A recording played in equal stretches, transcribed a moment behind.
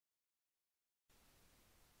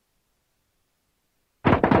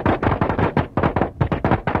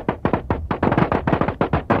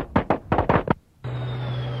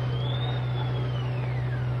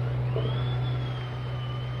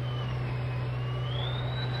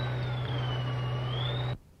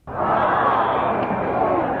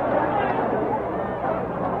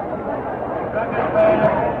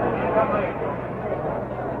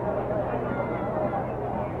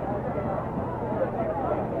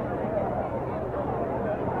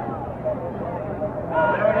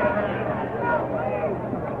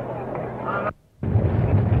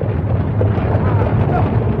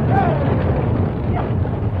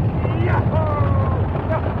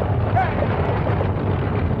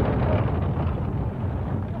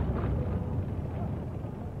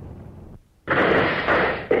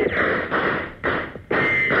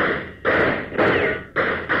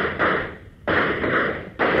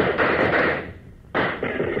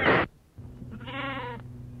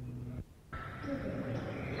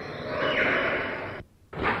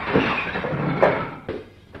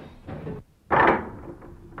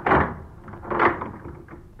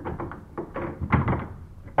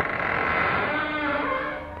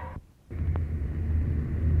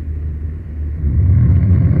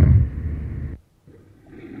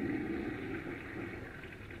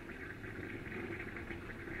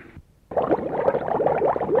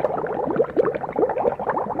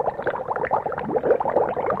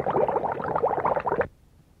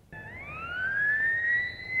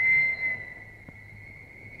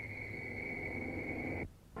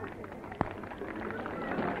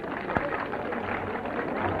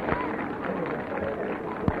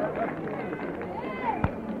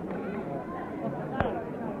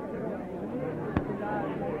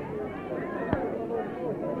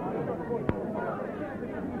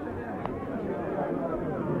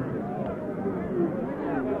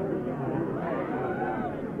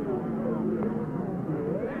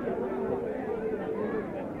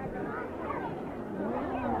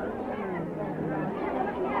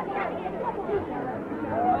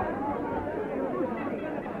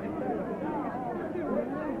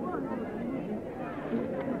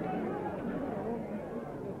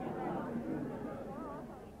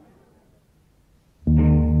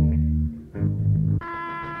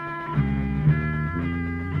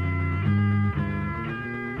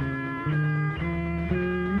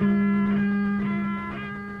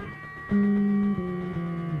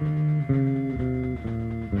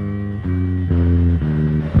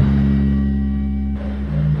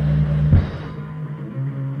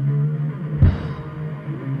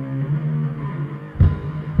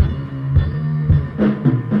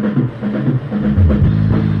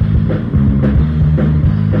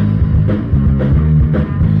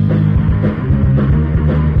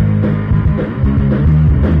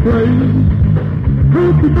Play,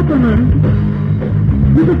 how to put them in.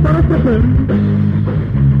 You can start up in.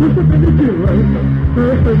 Push up in the deal, right?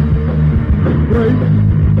 Perfect. Play,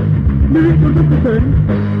 devi portarti te.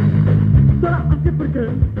 Sarà anche perché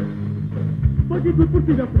poi due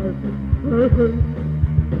punti da presto.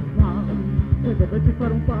 Ma se dovessi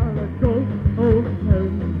fare un palazzo, oh no,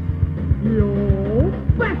 io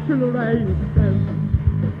specialerei di te.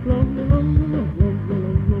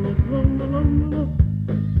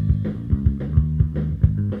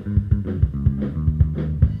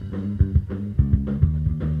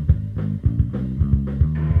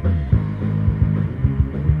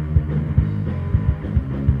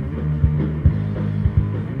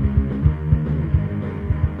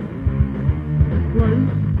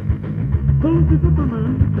 Così tutto me,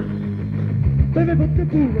 beve vodka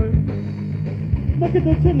pure, ma che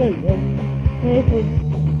dolce lei è,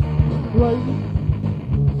 lei,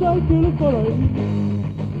 sai che lo farei,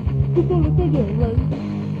 tutto lo toglierei,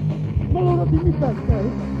 ma allora dimmi perché,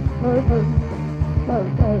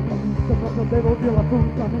 perché, se proprio devo dire la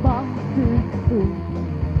punta mi batti tu,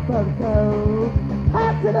 perché,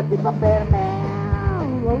 accidenti fa per me,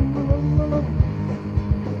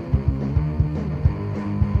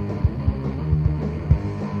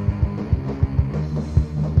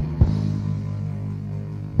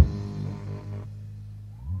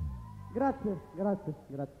 Grazie, grazie,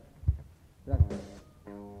 grazie, grazie.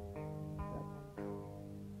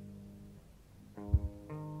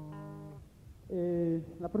 E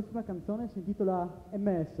la prossima canzone si intitola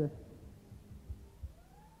MS.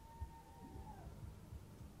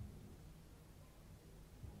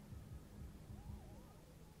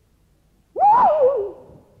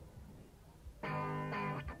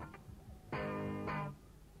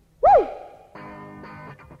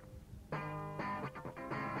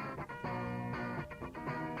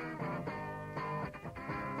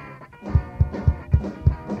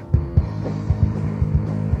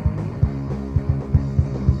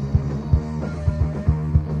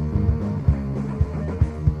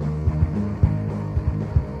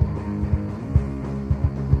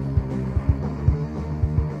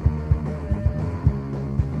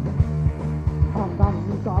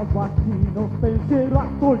 Mattino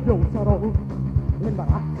spensierato io sarò,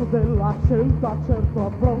 l'imbarazzo della scelta certo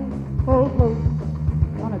avrò,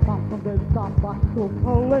 ma nel panzo del tabacco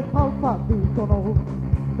con le calza dicono,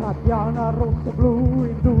 tra Diana rossa e blu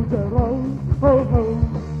indugerò,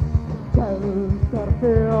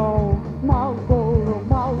 Chesterfield, Marlboro,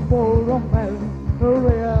 Marlboro Man,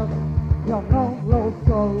 io non lo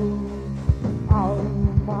so,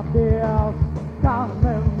 Amadeus,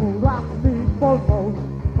 Carmen Muratti, Polmo,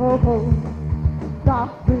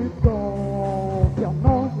 Davido, io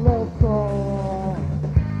non lo so.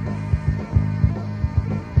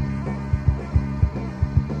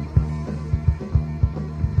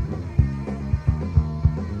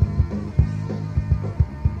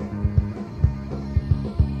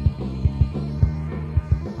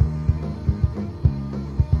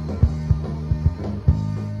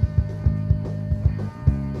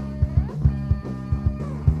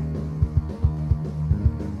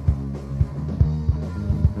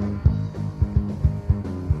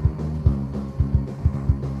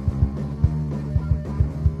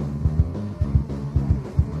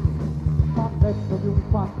 Di un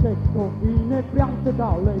pacchetto inebriante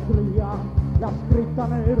d'allegria, la scritta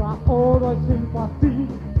nera, oro e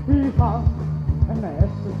simpatia,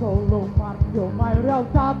 MS solo un marchio, ma in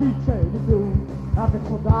realtà dice di più,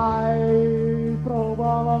 adesso dai,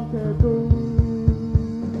 provalo anche tu,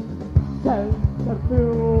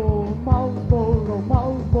 Chesterfield, Marlboro,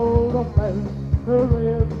 Marlboro Man,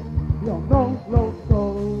 io non lo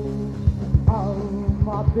so,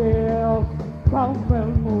 Amadeus,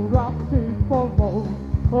 Carmen Muratti, Polmo,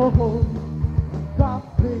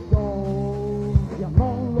 Davido, io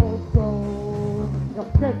non lo so, io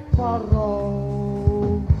che farò?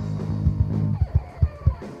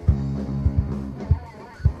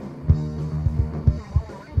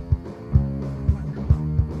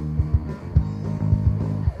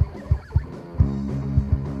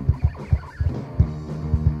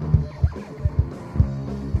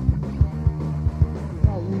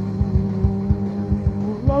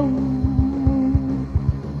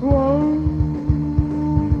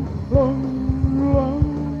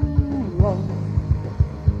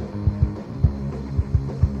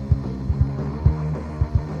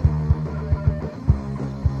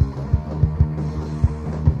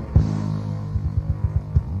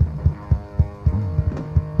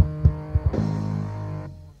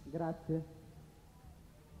 Grazie.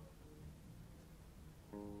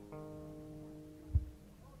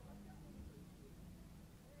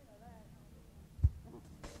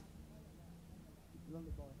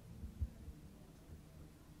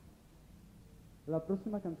 La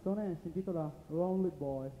prossima canzone si intitola Lonely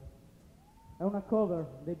Boy. È una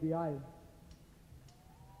cover dei Beehive.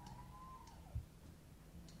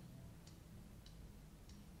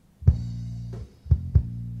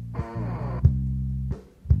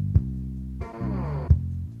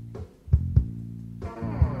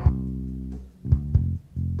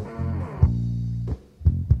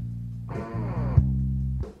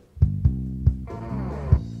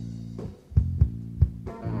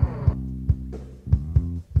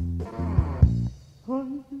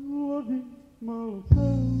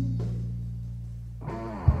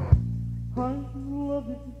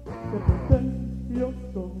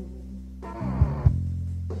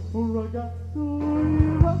 Un ragazzo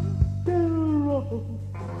in rock and roll,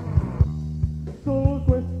 solo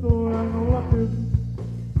questo e nulla più.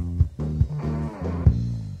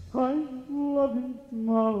 I love you,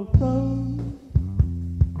 ma lo so.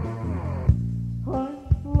 I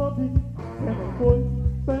love you, e non puoi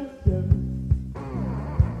pensiero.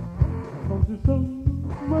 Non ci sono,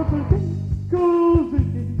 ma perché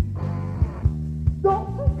così?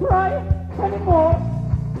 Don't cry anymore.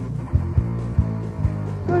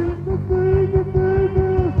 Baby, baby,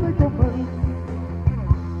 baby, stay con me.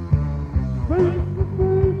 Baby,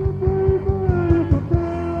 baby, baby, io te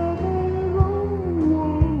amerò.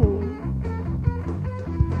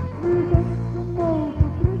 Mi sento molto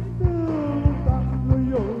triste, lontano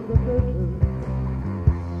io da te.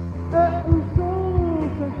 E solo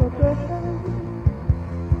senza te.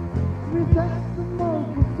 Mi sento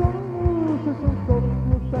molto solo se sono solo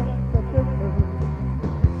senza te.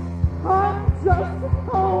 I'm just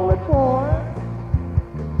a lonely boy.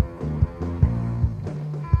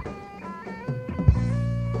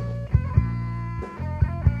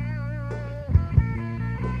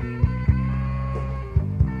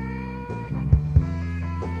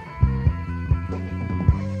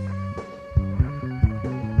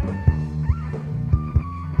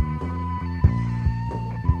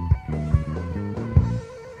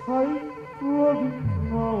 I love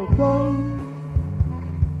you all the time.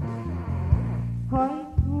 I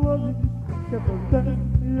love you, che per te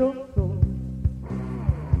io sono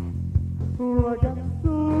un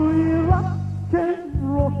ragazzo in rock and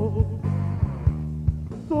roll,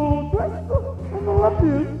 solo questo e non la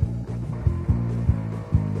più.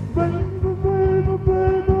 Baby, baby,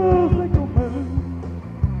 baby, stai con me.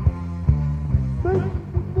 Baby,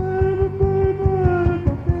 baby, baby,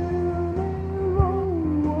 con te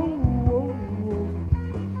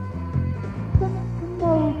sento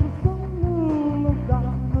molto solo,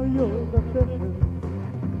 lontano io da te.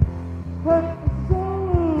 E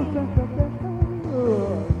solo senza te.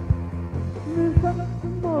 Mi sento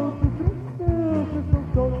molto triste se sono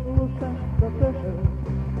solo senza te.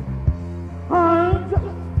 I'm just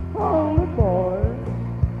a lonely boy.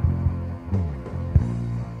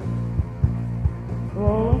 Oh,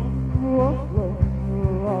 oh, oh, oh, oh,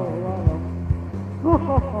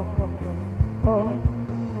 oh, oh, oh.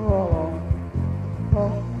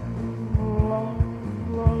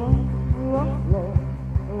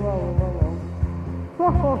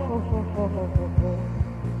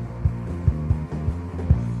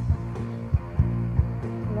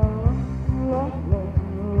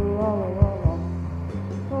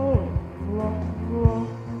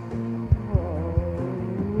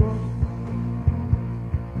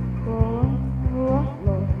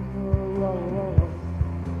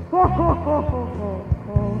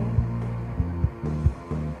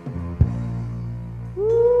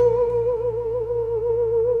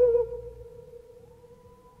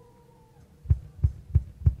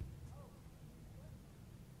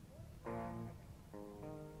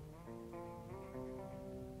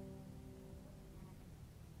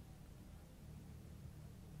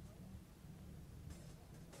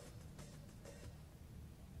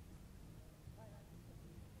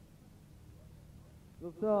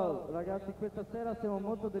 Lo so, ragazzi, questa sera siamo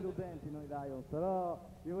molto deludenti noi Lions, però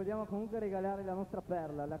vi vogliamo comunque regalare la nostra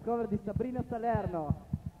perla, la cover di Sabrina Salerno.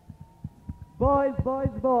 Boys,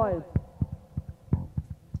 boys, boys.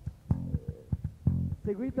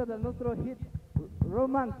 Seguita dal nostro hit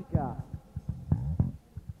Romantica.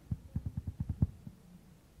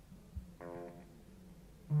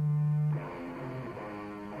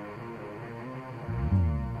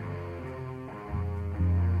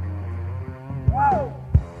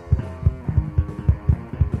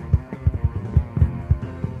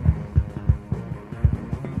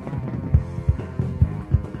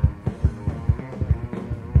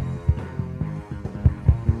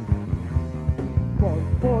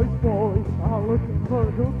 Boys, boys, are looking for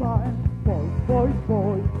a good time. Boys,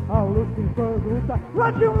 boys, are looking for a good time.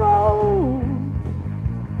 Rock and roll!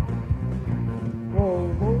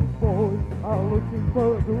 are looking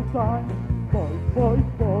for a good time. Boys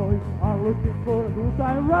are looking for a good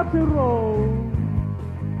time. Rock and roll.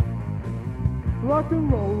 Rock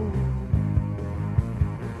and roll.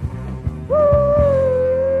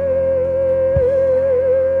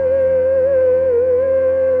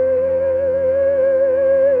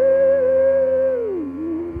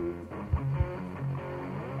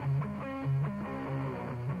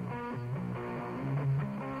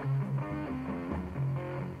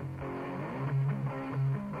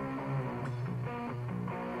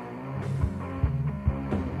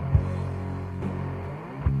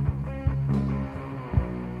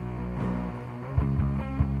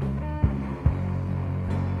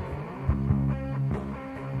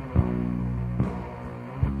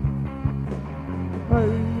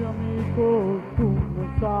 Ehi amico, tu non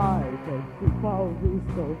sai che ti ho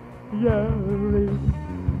visto ieri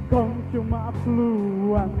con chioma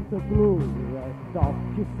fluente blu ed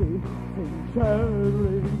occhi sì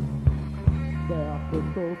sinceri, che a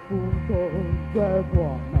questo punto devo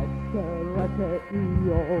ammettere che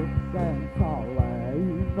io senza lei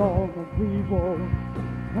non vivo,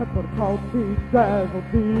 e perciò ti devo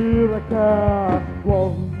dire che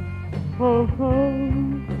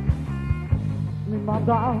mi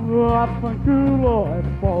manda a fanculo e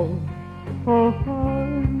poi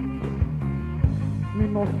mi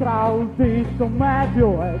mostra il dito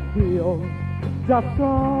medio ed io già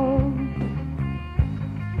so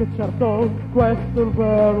che certo questo è il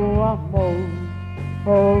vero amore.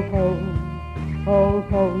 Oh oh oh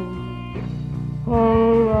oh oh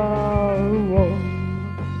oh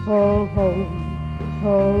oh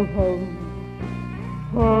oh oh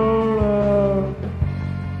oh.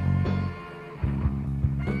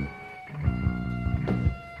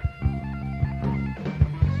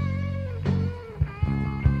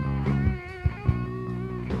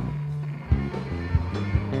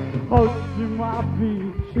 Oggi mi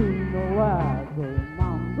avvicino e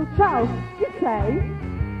domando: ciao, chi sei?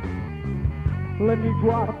 Lei mi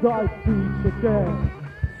guarda e dice che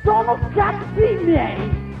sono cazzi miei.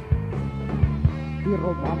 Il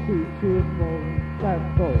romanticismo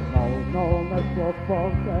certo no, non è suo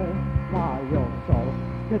forte, ma io so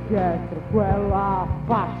che dietro quella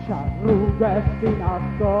faccia rude si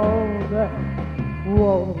nasconde.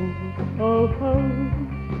 Wow, oh oh.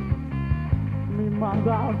 Mi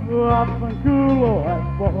manda a fanculo e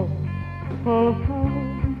poi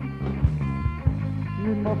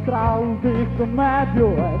mi mostra il dito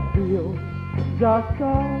medio ed io già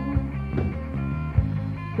so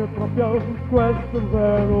che proprio questo è il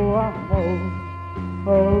vero amore.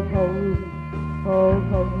 Oh oh oh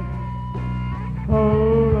oh oh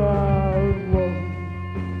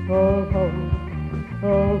oh oh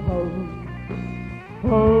oh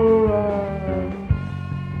oh.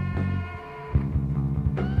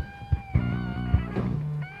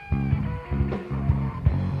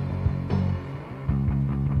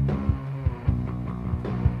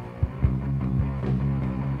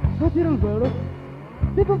 A dire il vero,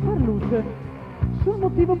 devo far luce sul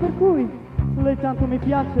motivo per cui lei tanto mi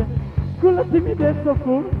piace, con la timidezza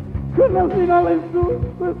fuori, con il finale in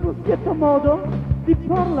su, quel suo schietto modo di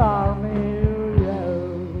parlarmi.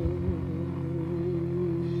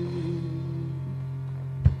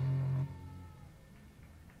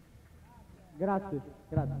 Grazie,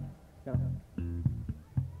 grazie, grazie.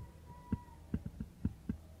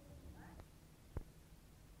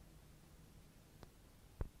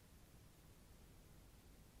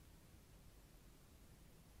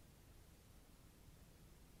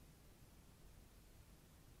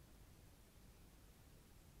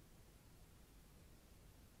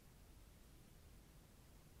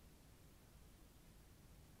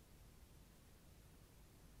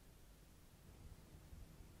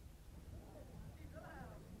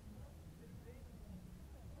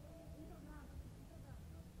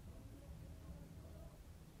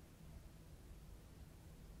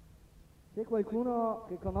 C'è qualcuno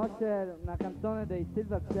che conosce una canzone dei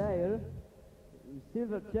Silverchair? Il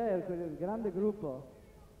Silverchair, quel grande gruppo.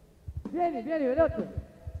 Vieni, vieni, veloce!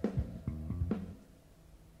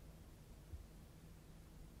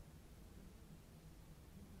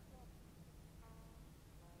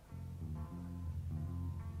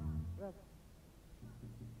 Grazie.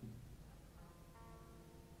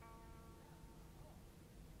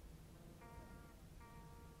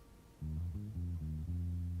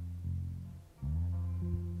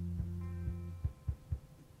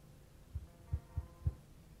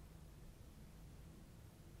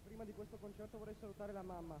 Prima di questo concerto vorrei salutare la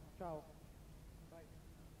mamma. Ciao. Bye.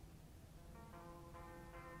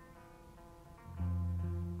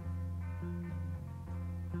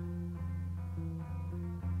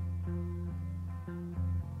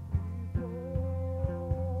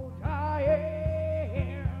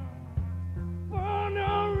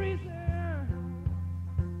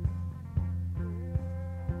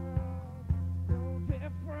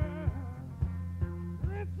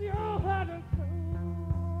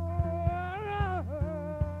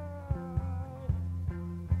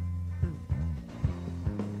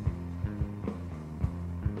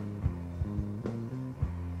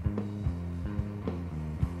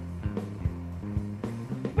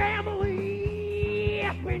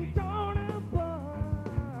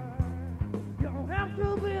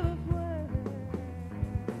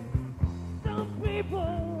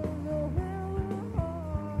 people know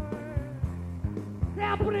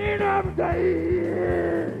happening every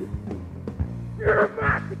day. You're a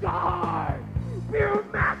master guy. You're a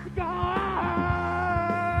master guy.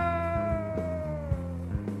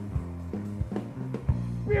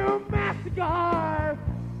 You're a master guy.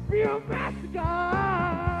 You're a master guy.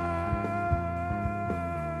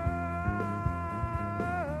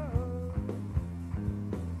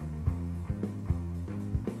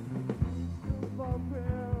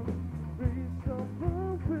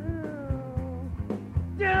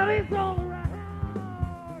 Jelly's all around,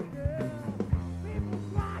 yeah. People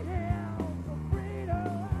flying for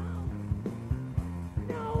freedom.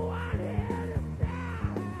 No one here to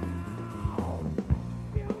stand.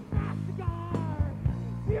 You master guard,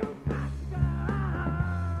 you master guard.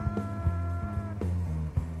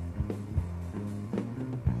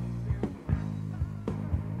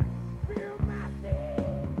 You master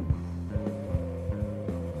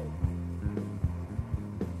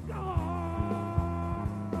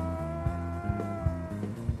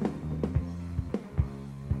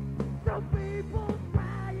some people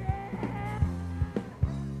crying,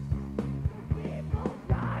 some people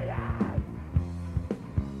dying.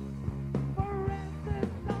 For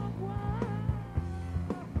instance, someone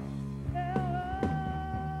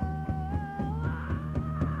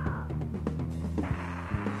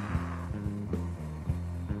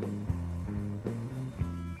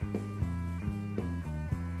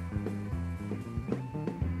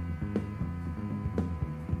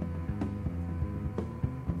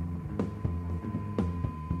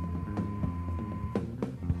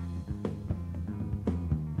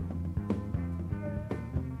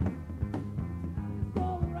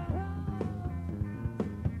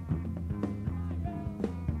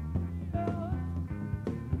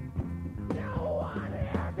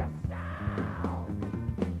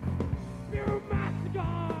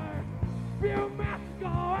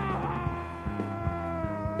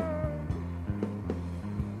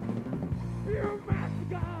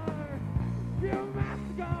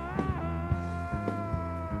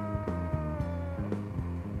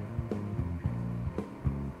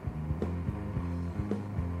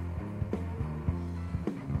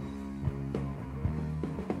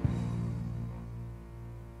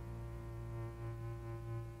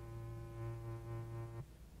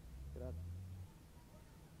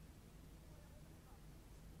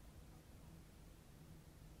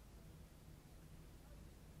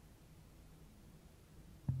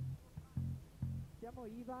siamo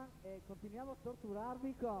Ivan e continuiamo a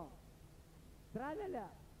torturarvi con Tralala.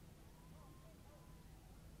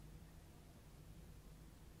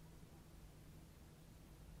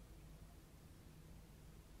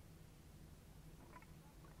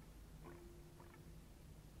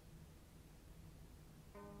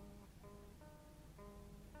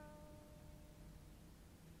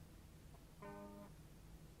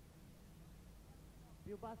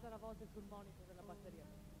 Più bassa la voce sul monitor della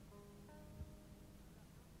batteria.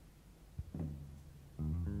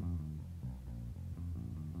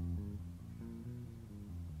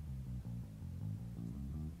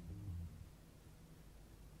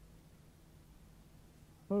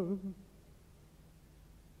 Oh.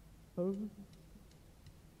 Oh.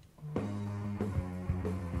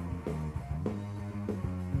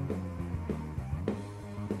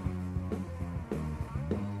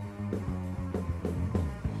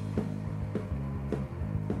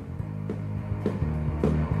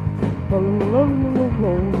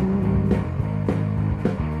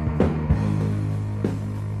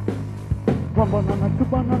 One banana, two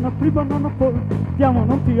banana, three banana, four. Ti amo,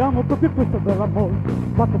 non ti amo, proprio questo è dell'amore.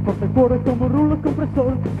 Batte forte il cuore come un rullo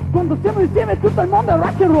compressore. Quando siamo insieme tutto il mondo è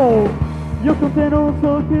rock and roll. Io con te non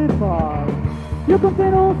so che far. Io con te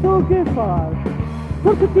non so che far.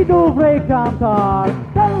 Forse ti dovrei cantare.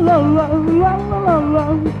 La la la la la la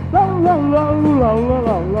la. La la la la la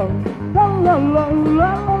la la. La la la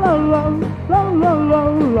la la la. La la la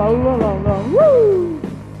la la la la. Woo!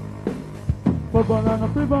 Four banana,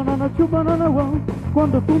 three banana, two banana, one.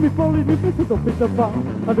 Quando tu mi folli mi presento Peter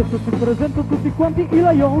Pan. Adesso ti presento tutti quanti i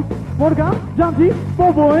Lions. Morgan, Giangi,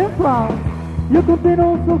 Bobo e Franz. Io con te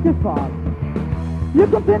non so che far. Io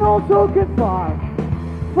con te non so che far.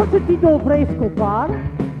 Forse ti dovrei scopare.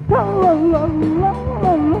 La la la la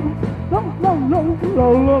la la. La la la la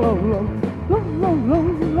la la la. La la la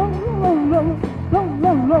la la la. La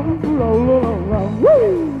la la la la la.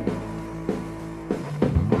 Woo!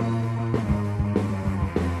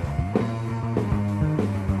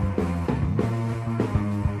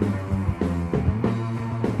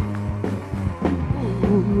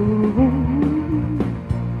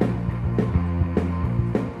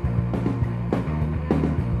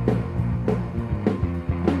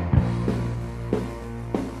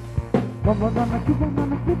 banana, più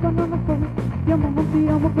banana, più banana solo. Stiamo,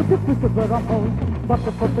 montiamo, perché questo verrà poi.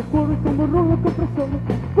 Batte forte il cuore come un rollo compressore.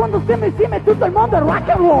 Quando stiamo insieme tutto il mondo è rock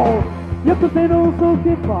and roll. Io con te non so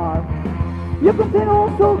che far. Io con te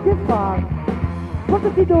non so che far.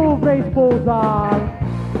 Quando ti dovrei sposare?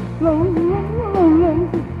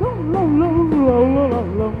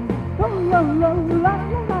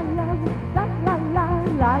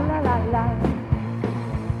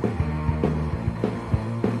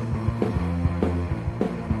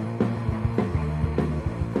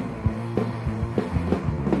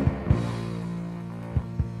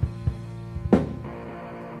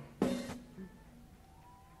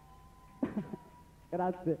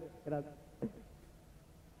 Grazie, grazie.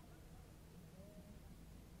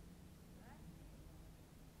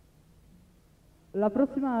 La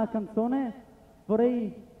prossima canzone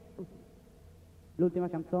l'ultima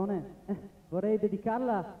canzone, vorrei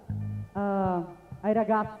dedicarla ai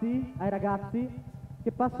ragazzi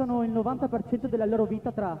che passano il 90% della loro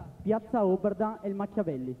vita tra Piazza Oberdan e il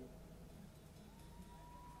Machiavelli.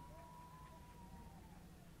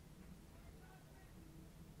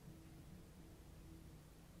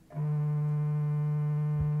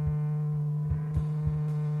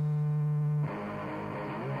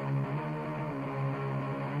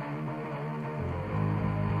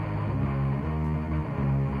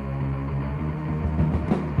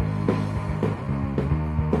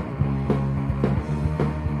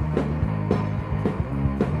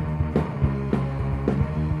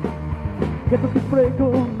 Che tu ti prego,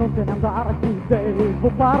 non te ne andare, ti devo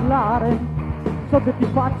parlare. So che ti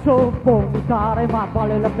faccio vomitare, ma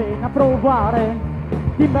vale la pena provare.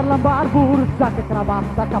 Timberland Barbour, giacca e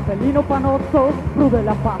cravatta, cappellino panotto, prude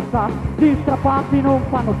la pasta. Gli strappati non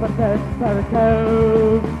fanno per te,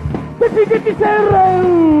 perché pensi che ti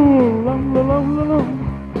serve.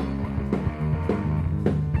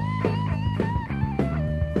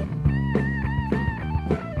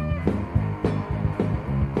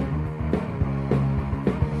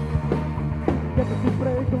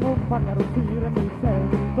 Farmi arrossire, mi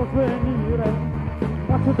sento svenire.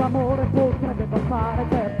 Faccio d'amore, potrebbe bastare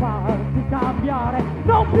per farti cambiare.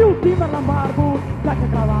 Non più Timberland Barbour, giacca e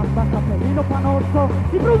cravatta, cappellino panotto,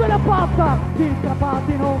 si prude la pasta, gli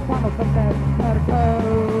strappati non fanno per te, perché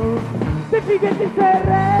se fighetti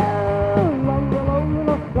serre.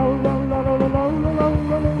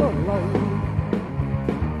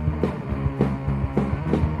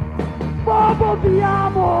 Bobo di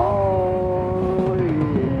amore.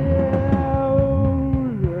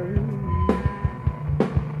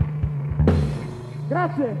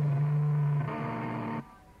 Grazie.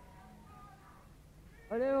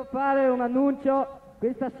 Volevo fare un annuncio.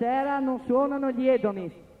 Questa sera non suonano gli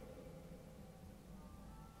Edonis.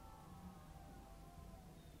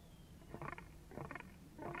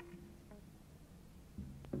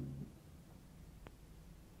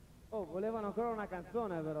 Oh, volevano ancora una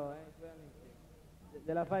canzone però,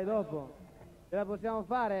 te la fai dopo? Ce la possiamo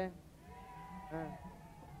fare?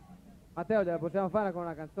 Matteo, ce la possiamo fare con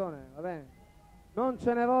una canzone, va bene? Non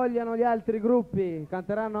ce ne vogliano gli altri gruppi,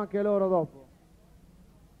 canteranno anche loro dopo.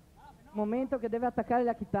 Momento che deve attaccare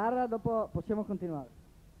la chitarra, dopo possiamo continuare.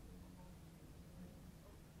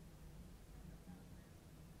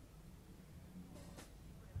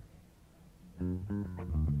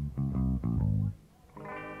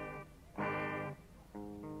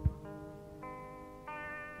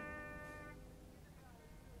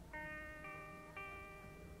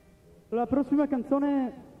 La prossima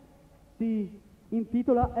canzone si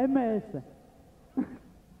intitola MS.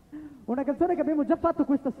 Una canzone che abbiamo già fatto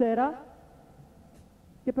questa sera,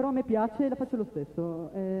 che però a me piace e la faccio lo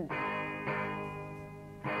stesso.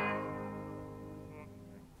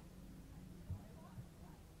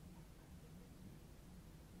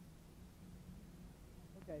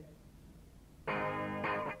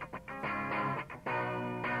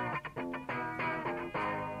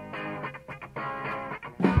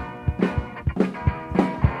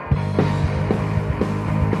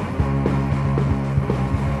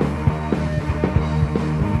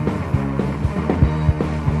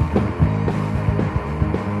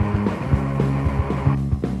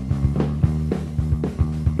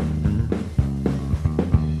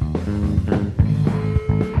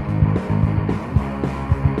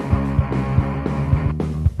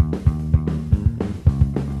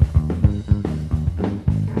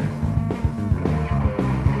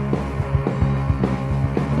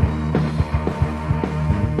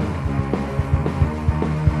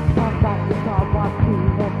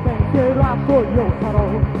 Io sarò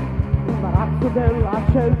un ragazzo della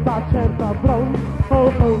scelta certa, bro,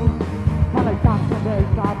 oh oh. alle tasse del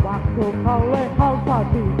tabacco, alle alfa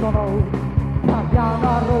dicono,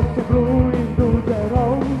 Fabiana rosso e blu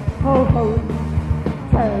indulgerò, oh oh,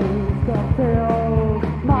 c'è il carteo,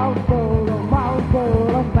 Marlboro,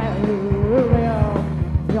 Marlboro, Mario,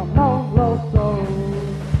 io non lo so,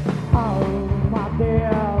 oh my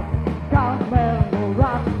dear, Carmelo,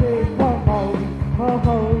 Rusty, oh oh,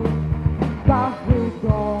 oh, does we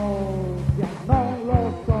go, io non lo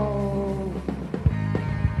so.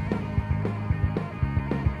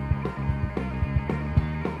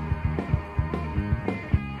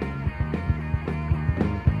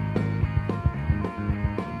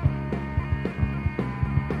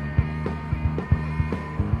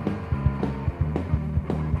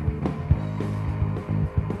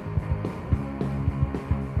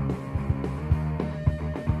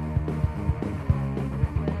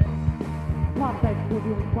 Ma dentro di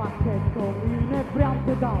un pacchetto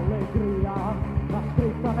inebriante d'allegria, la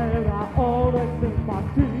scritta nera ora è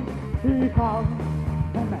simpatica,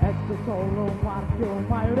 e mette solo un marchio,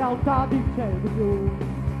 ma in realtà dice di più.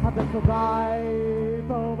 Adesso dai,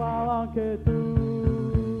 provalo anche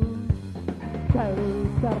tu. C'è il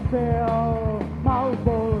carteo,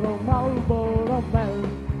 Marlboro, Marlboro,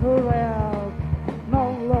 Mario,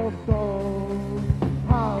 non lo so.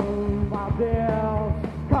 Oh my dear,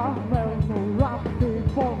 Carmelo, Rusty,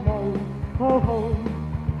 Fomo, oh oh,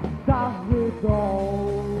 does we go?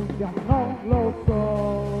 Io non lo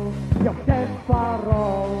so, io che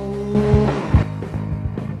farò?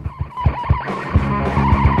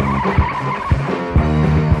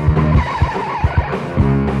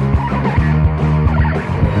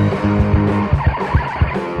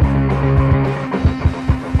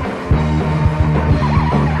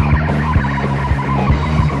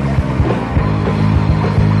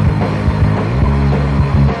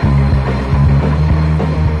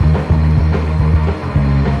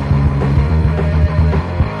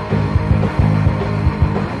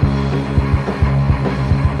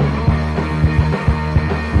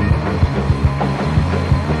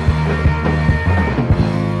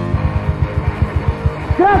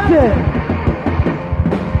 Grazie!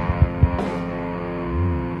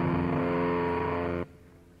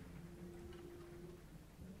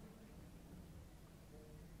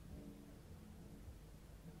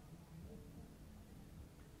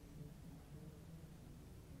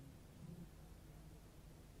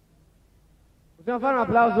 Possiamo fare un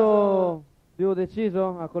applauso più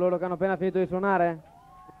deciso a coloro che hanno appena finito di suonare?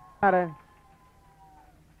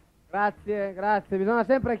 Grazie, grazie, bisogna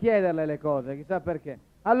sempre chiederle le cose, chissà perché.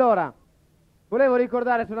 Allora, volevo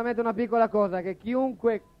ricordare solamente una piccola cosa, che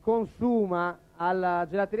chiunque consuma alla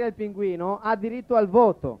Gelateria del Pinguino ha diritto al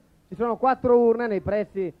voto. Ci sono 4 urne nei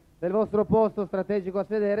pressi del vostro posto strategico a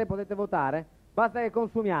sedere, potete votare, basta che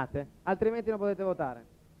consumiate, altrimenti non potete votare.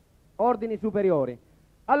 Ordini superiori.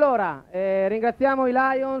 Allora, ringraziamo i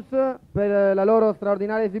Lions per la loro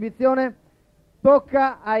straordinaria esibizione.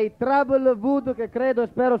 Tocca ai Trouble Wood, che credo e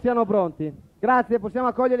spero siano pronti. Grazie, possiamo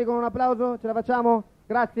accoglierli con un applauso? Ce la facciamo?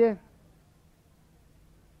 Grazie.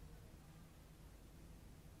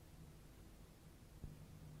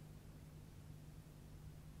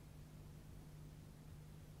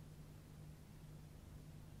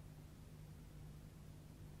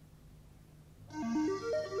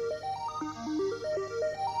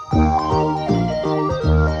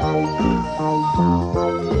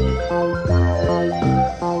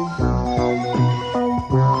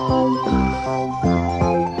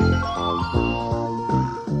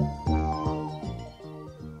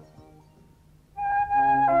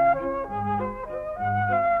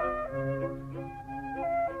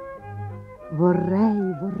 Vorrei.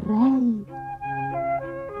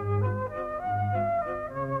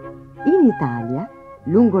 In Italia,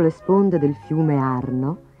 lungo le sponde del fiume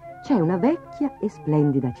Arno, c'è una vecchia e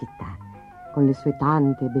splendida città. Con le sue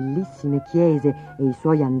tante bellissime chiese e i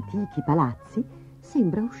suoi antichi palazzi,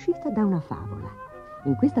 sembra uscita da una favola.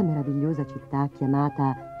 In questa meravigliosa città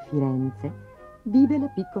chiamata Firenze vive la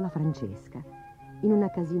piccola Francesca, in una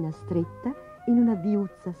casina stretta, in una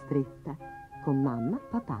viuzza stretta, con mamma,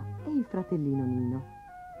 papà e il fratellino Nino.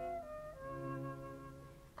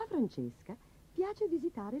 A Francesca piace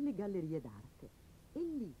visitare le gallerie d'arte e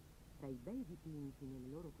lì, tra i bei dipinti nelle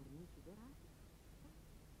loro cornici dorate,